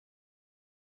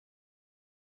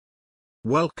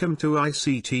Welcome to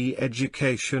ICT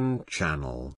Education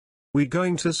channel. We're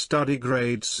going to study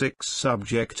grade 6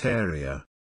 subject area.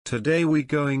 Today we're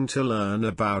going to learn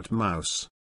about mouse.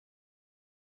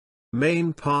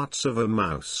 Main parts of a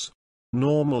mouse.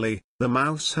 Normally, the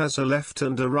mouse has a left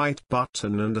and a right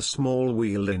button and a small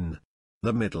wheel in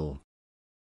the middle.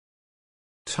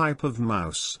 Type of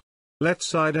mouse.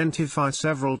 Let's identify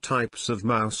several types of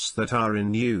mouse that are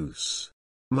in use.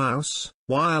 Mouse,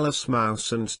 wireless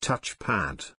mouse and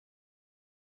touchpad.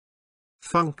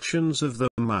 Functions of the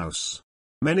mouse.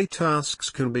 Many tasks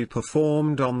can be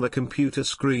performed on the computer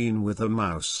screen with a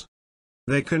mouse.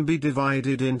 They can be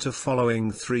divided into following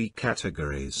three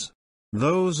categories.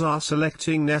 Those are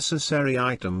selecting necessary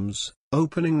items,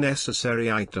 opening necessary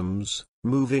items,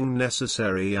 moving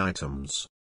necessary items.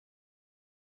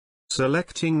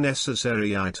 Selecting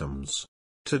necessary items.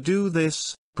 To do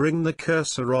this, bring the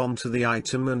cursor onto the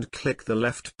item and click the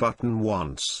left button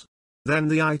once. Then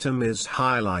the item is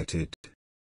highlighted.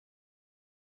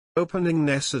 Opening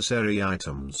necessary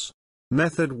items.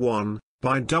 Method 1,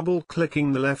 by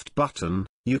double-clicking the left button,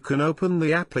 you can open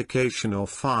the application or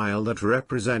file that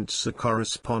represents a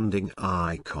corresponding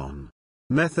icon.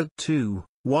 Method 2,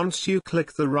 once you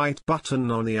click the right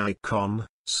button on the icon,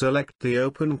 select the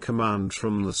Open command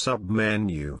from the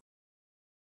sub-menu.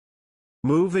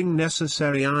 Moving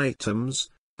necessary items,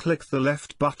 click the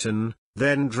left button,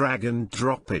 then drag and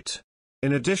drop it.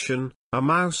 In addition, a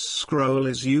mouse scroll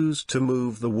is used to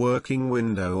move the working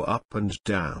window up and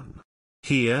down.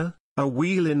 Here, a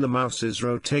wheel in the mouse is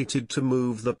rotated to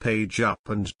move the page up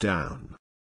and down.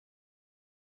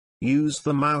 Use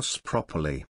the mouse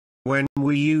properly. When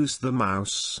we use the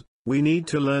mouse, we need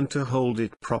to learn to hold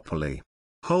it properly.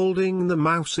 Holding the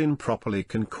mouse improperly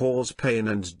can cause pain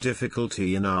and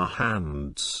difficulty in our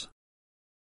hands.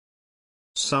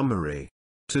 Summary.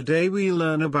 Today we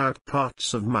learn about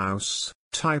parts of mouse,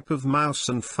 type of mouse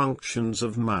and functions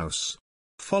of mouse.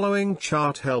 Following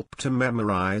chart help to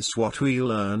memorize what we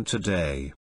learn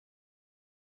today.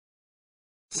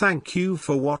 Thank you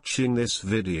for watching this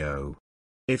video.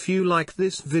 If you like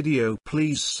this video,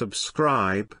 please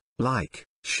subscribe, like,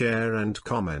 share and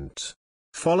comment.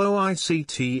 Follow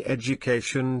ICT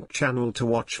Education channel to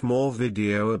watch more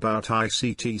video about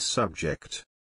ICT subject.